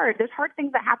it's hard. There's hard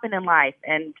things that happen in life.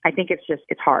 And I think it's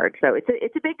hard. So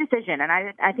it's a big decision. And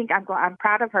I think I'm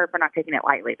proud of her for not taking it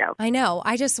lightly, though. I know.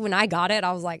 When I got it,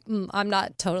 I was like, I'm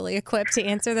not totally equipped to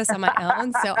answer this on my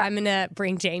own. So I'm going to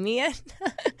bring Jamie in.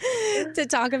 to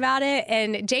talk about it.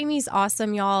 And Jamie's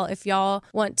awesome, y'all. If y'all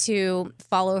want to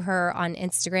follow her on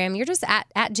Instagram, you're just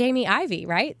at Jamie Ivey,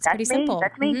 right? It's pretty simple.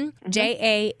 That's me. Mm-hmm.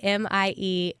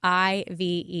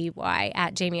 JamieIvey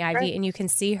at Jamie Ivey. Right. And you can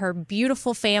see her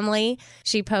beautiful family.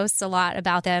 She posts a lot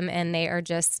about them and they are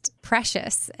just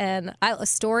precious. And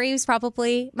Story is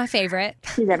probably my favorite.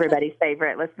 She's everybody's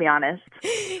favorite, let's be honest.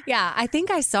 Yeah, I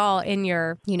think I saw in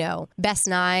your, best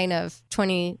 9 of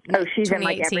 2018. Oh, she's in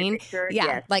like every picture. Yeah,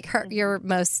 Yes. like your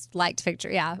most liked picture.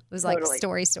 Yeah, it was like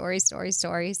Totally.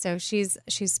 story. So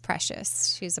she's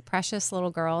precious. She's a precious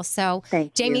little girl. So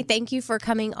Thank Jamie, you. thank you for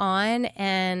coming on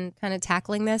and kind of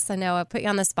tackling this. I know I put you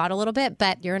on the spot a little bit,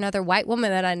 but you're another white woman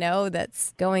that I know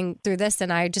that's going through this,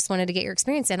 and I just wanted to get your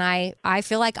experience. And I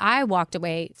feel like I walked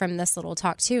away from this little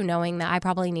talk too, knowing that I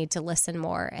probably need to listen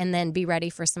more and then be ready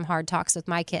for some hard talks with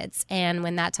my kids. And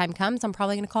when that time comes, I'm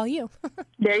probably going to call you.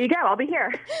 There you go. I'll be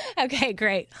here. Okay,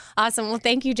 great. Awesome. Well,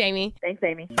 thank you, Jamie. Thanks,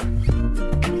 Amy.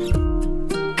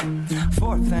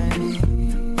 Fourth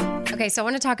thing. Okay, so I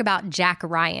want to talk about Jack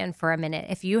Ryan for a minute.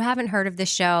 If you haven't heard of the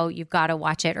show, you've got to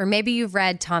watch it. Or maybe you've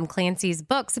read Tom Clancy's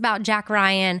books about Jack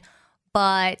Ryan,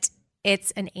 but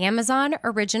it's an Amazon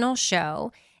original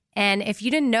show. And if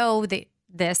you didn't know that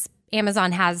this,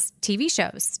 Amazon has TV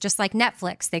shows, just like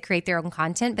Netflix. They create their own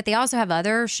content, but they also have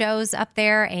other shows up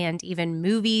there and even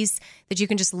movies that you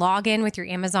can just log in with your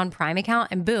Amazon Prime account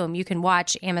and boom, you can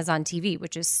watch Amazon TV,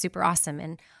 which is super awesome.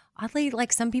 And oddly,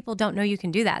 like some people don't know you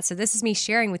can do that. So this is me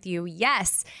sharing with you.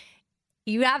 Yes,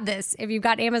 you have this if you've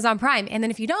got Amazon Prime. And then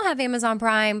if you don't have Amazon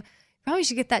Prime, you probably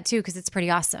should get that too because it's pretty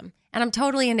awesome. And I'm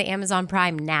totally into Amazon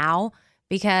Prime now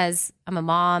because I'm a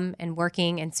mom and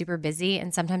working and super busy.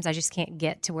 And sometimes I just can't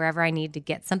get to wherever I need to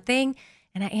get something.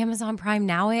 And I Amazon Prime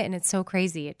now it, and it's so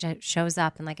crazy. It just shows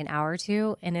up in like an hour or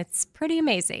two, and it's pretty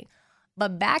amazing.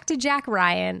 But back to Jack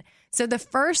Ryan. So the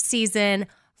first season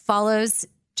follows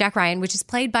Jack Ryan, which is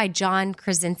played by John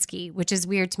Krasinski, which is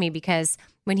weird to me because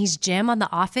when he's Jim on The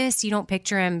Office, you don't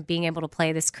picture him being able to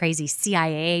play this crazy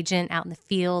CIA agent out in the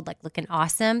field, like looking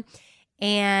awesome.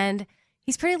 And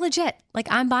he's pretty legit. Like,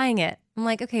 I'm buying it. I'm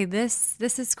like, okay, this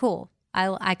is cool.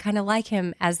 I kind of like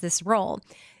him as this role.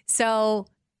 So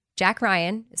Jack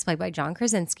Ryan is played by John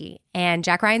Krasinski, and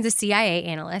Jack Ryan's a CIA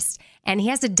analyst, and he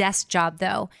has a desk job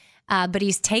though. But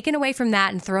he's taken away from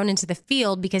that and thrown into the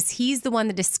field because he's the one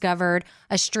that discovered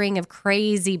a string of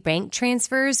crazy bank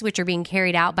transfers, which are being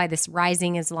carried out by this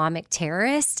rising Islamic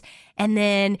terrorist. And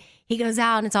then he goes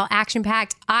out and it's all action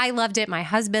packed. I loved it. My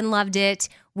husband loved it.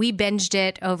 We binged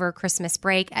it over Christmas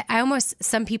break.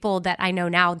 Some people that I know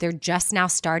now, they're just now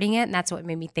starting it. And that's what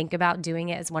made me think about doing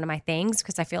it as one of my things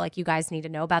because I feel like you guys need to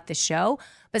know about this show.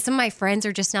 But some of my friends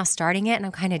are just now starting it and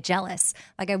I'm kind of jealous.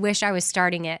 Like, I wish I was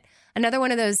starting it. Another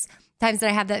one of those times that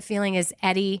I have that feeling is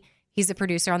Eddie. He's a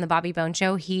producer on the Bobby Bone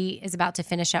Show. He is about to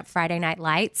finish up Friday Night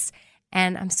Lights,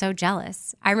 and I'm so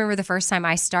jealous. I remember the first time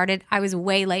I started, I was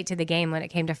way late to the game when it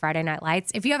came to Friday Night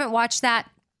Lights. If you haven't watched that,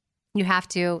 you have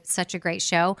to. Such a great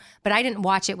show. But I didn't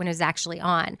watch it when it was actually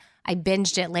on. I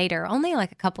binged it later, only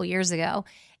like a couple years ago,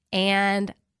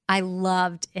 and I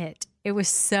loved it. It was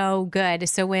so good.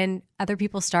 So when other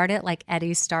people start it, like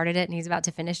Eddie started it and he's about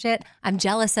to finish it, I'm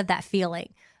jealous of that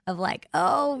feeling of like,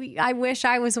 oh, I wish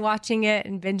I was watching it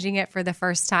and binging it for the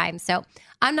first time. So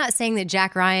I'm not saying that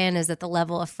Jack Ryan is at the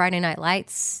level of Friday Night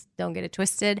Lights. Don't get it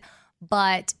twisted.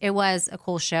 But it was a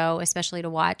cool show, especially to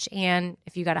watch. And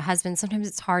if you got a husband, sometimes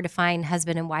it's hard to find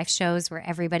husband and wife shows where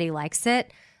everybody likes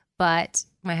it. But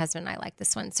my husband and I like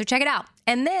this one. So check it out.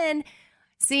 And then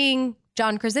seeing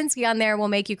John Krasinski on there will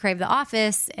make you crave The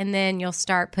Office. And then you'll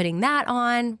start putting that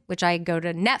on, which I go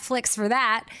to Netflix for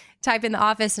that. Type in The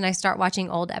Office and I start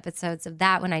watching old episodes of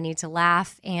that when I need to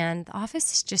laugh. And The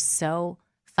Office is just so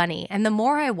funny. And the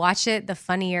more I watch it, the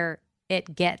funnier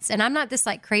it gets. And I'm not this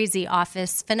like crazy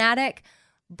Office fanatic,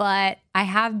 but I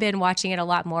have been watching it a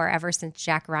lot more ever since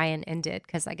Jack Ryan ended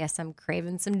because I guess I'm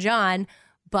craving some John.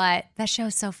 But that show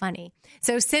is so funny.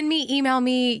 So email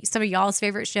me some of y'all's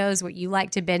favorite shows, what you like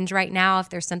to binge right now, if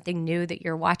there's something new that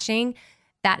you're watching.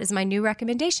 That is my new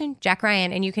recommendation, Jack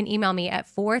Ryan. And you can email me at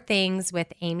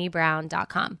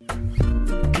 4thingswithamybrown.com.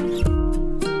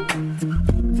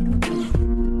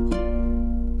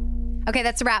 Okay,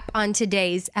 that's a wrap on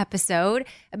today's episode.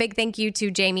 A big thank you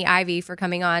to Jamie Ivey for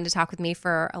coming on to talk with me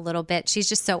for a little bit. She's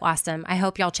just so awesome. I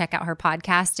hope y'all check out her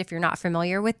podcast. If you're not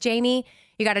familiar with Jamie,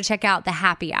 you got to check out The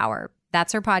Happy Hour.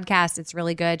 That's her podcast. It's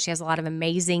really good. She has a lot of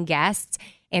amazing guests.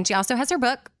 And she also has her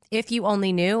book, If You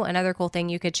Only Knew, another cool thing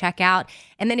you could check out.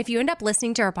 And then if you end up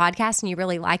listening to her podcast and you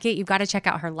really like it, you've got to check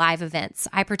out her live events.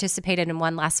 I participated in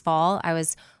one last fall. I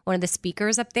was one of the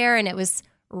speakers up there, and it was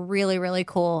Really, really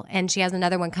cool. And she has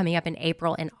another one coming up in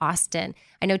April in Austin.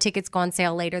 I know tickets go on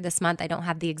sale later this month. I don't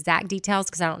have the exact details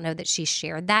because I don't know that she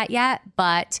shared that yet,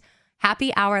 but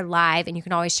Happy Hour Live. And you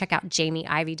can always check out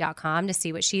jamieivey.com to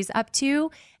see what she's up to.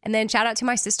 And then shout out to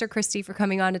my sister, Christy, for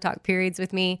coming on to talk periods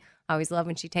with me. I always love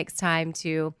when she takes time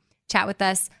to chat with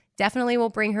us. Definitely will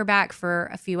bring her back for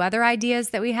a few other ideas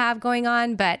that we have going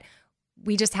on, but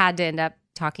we just had to end up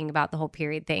talking about the whole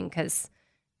period thing because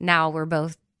now we're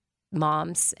both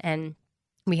moms and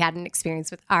we had an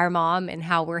experience with our mom and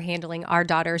how we're handling our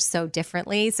daughters so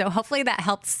differently. So hopefully that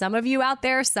helped some of you out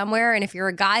there somewhere. And if you're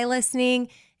a guy listening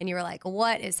and you're like,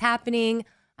 what is happening?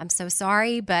 I'm so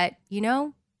sorry, but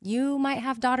you might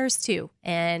have daughters too,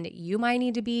 and you might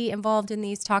need to be involved in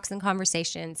these talks and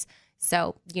conversations.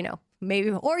 So,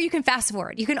 maybe, or you can fast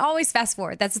forward. You can always fast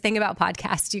forward. That's the thing about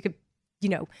podcasts. You could,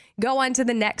 go on to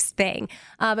the next thing.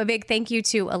 A big thank you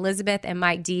to Elizabeth and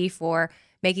Mike D for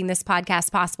making this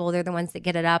podcast possible. They're the ones that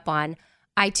get it up on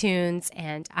iTunes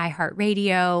and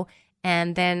iHeartRadio.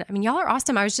 And then, y'all are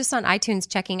awesome. I was just on iTunes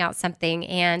checking out something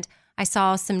and I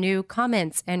saw some new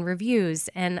comments and reviews,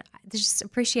 and I just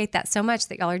appreciate that so much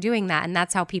that y'all are doing that. And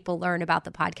that's how people learn about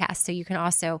the podcast. So you can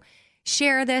also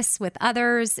share this with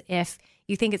others if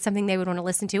you think it's something they would want to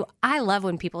listen to. I love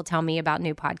when people tell me about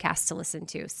new podcasts to listen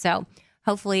to. So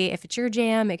hopefully if it's your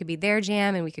jam, it could be their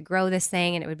jam and we could grow this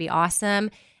thing and it would be awesome.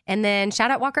 And then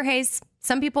shout out Walker Hayes.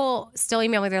 Some people still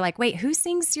email me. They're like, wait, who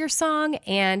sings your song?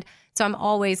 And so I'm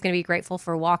always going to be grateful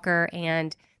for Walker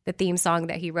and the theme song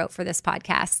that he wrote for this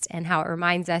podcast and how it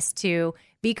reminds us to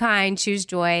be kind, choose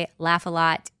joy, laugh a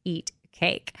lot, eat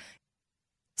cake.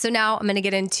 So now I'm going to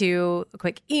get into a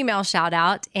quick email shout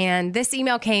out. And this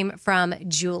email came from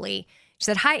Julie. She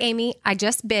said, hi, Amy. I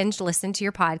just binge listened to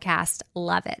your podcast.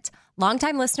 Love it.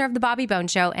 Longtime listener of the Bobby Bone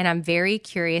Show, and I'm very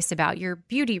curious about your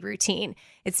beauty routine.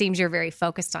 It seems you're very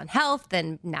focused on health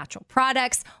and natural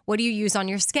products. What do you use on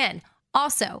your skin?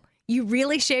 Also, you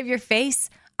really shave your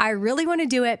face? I really want to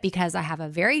do it because I have a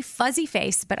very fuzzy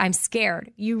face, but I'm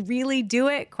scared. You really do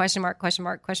it? ?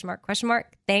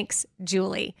 Thanks,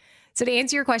 Julie. So to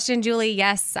answer your question, Julie,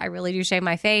 yes, I really do shave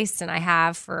my face and I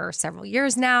have for several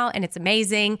years now and it's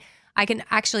amazing. I can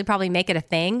actually probably make it a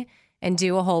thing and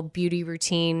do a whole beauty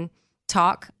routine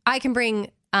talk. I can bring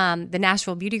the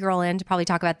Nashville Beauty Girl in to probably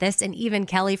talk about this, and even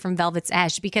Kelly from Velvet's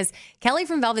Edge, because Kelly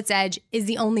from Velvet's Edge is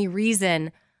the only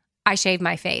reason I shave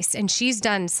my face. And she's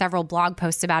done several blog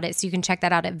posts about it. So you can check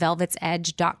that out at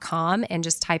velvetsedge.com and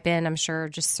just type in, I'm sure,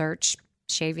 just search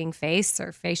shaving face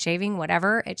or face shaving,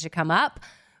 whatever. It should come up.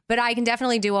 But I can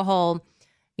definitely do a whole,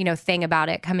 thing about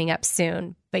it coming up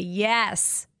soon. But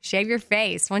yes, shave your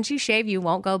face. Once you shave, you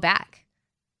won't go back.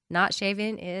 Not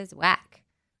shaving is whack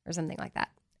or something like that.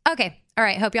 Okay. All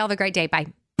right. Hope you all have a great day. Bye.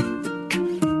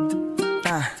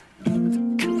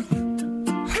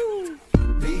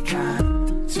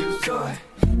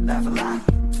 Laugh a lot,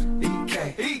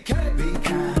 EK, be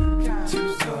kind,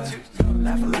 choose joy,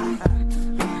 laugh a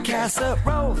lot,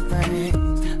 casserole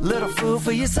things, little food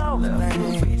for your soul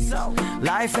things.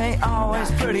 Life ain't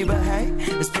always pretty, but hey,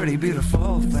 it's pretty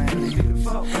beautiful things.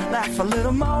 Laugh a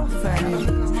little more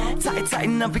things,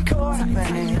 tighten up your core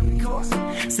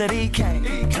things. Said EK,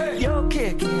 you're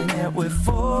kicking it with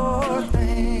 4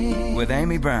 things. With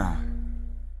Amy Brown.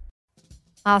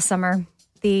 All summer.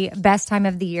 The best time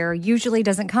of the year usually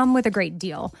doesn't come with a great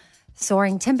deal.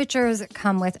 Soaring temperatures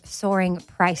come with soaring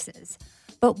prices.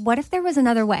 But what if there was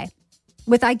another way?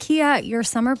 With IKEA, your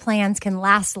summer plans can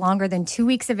last longer than 2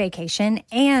 weeks of vacation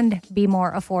and be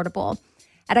more affordable.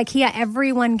 At IKEA,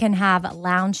 everyone can have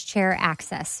lounge chair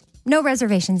access. No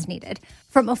reservations needed.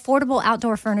 From affordable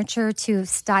outdoor furniture to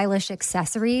stylish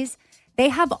accessories, they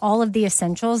have all of the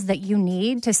essentials that you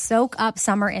need to soak up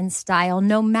summer in style,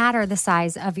 no matter the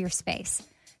size of your space.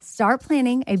 Start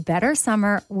planning a better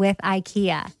summer with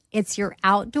IKEA. It's your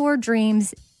outdoor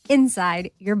dreams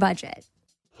inside your budget.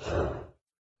 All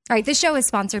right, this show is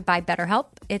sponsored by BetterHelp.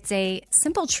 It's a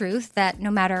simple truth that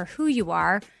no matter who you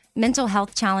are, mental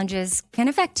health challenges can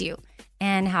affect you,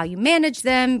 and how you manage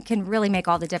them can really make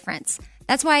all the difference.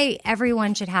 That's why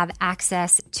everyone should have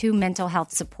access to mental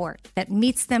health support that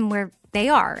meets them where they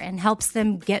are and helps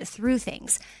them get through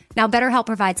things. Now, BetterHelp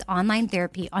provides online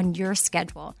therapy on your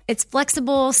schedule. It's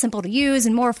flexible, simple to use,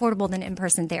 and more affordable than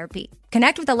in-person therapy.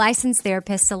 Connect with a licensed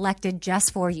therapist selected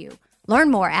just for you. Learn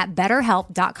more at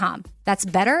BetterHelp.com. That's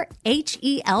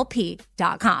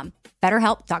BetterHelp.com.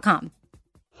 BetterHelp.com.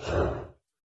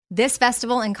 This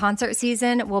festival and concert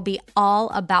season will be all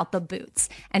about the boots,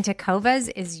 and Tecovas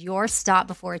is your stop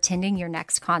before attending your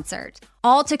next concert.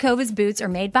 All Tecovas boots are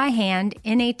made by hand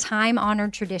in a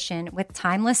time-honored tradition with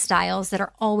timeless styles that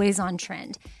are always on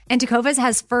trend. And Tecovas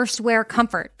has first wear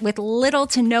comfort with little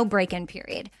to no break-in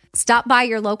period. Stop by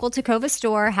your local Tecova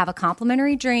store, have a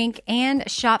complimentary drink,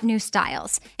 and shop new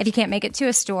styles. If you can't make it to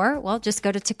a store, well, just go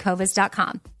to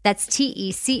tecovas.com. That's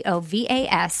TECOVAS.com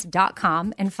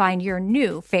and find your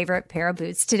new favorite pair of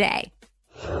boots today.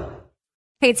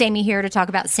 Hey, it's Amy here to talk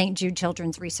about St. Jude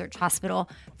Children's Research Hospital.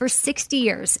 For 60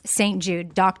 years, St.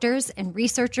 Jude doctors and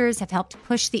researchers have helped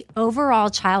push the overall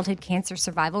childhood cancer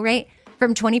survival rate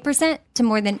from 20% to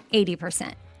more than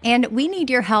 80%. And we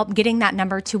need your help getting that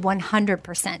number to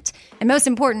 100%. And most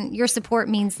important, your support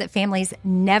means that families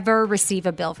never receive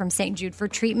a bill from St. Jude for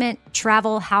treatment,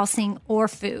 travel, housing, or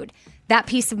food. That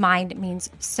peace of mind means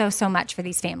so much for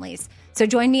these families. So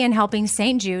join me in helping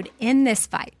St. Jude in this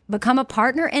fight. Become a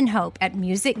partner in hope at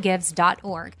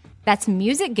musicgives.org. That's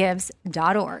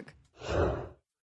musicgives.org.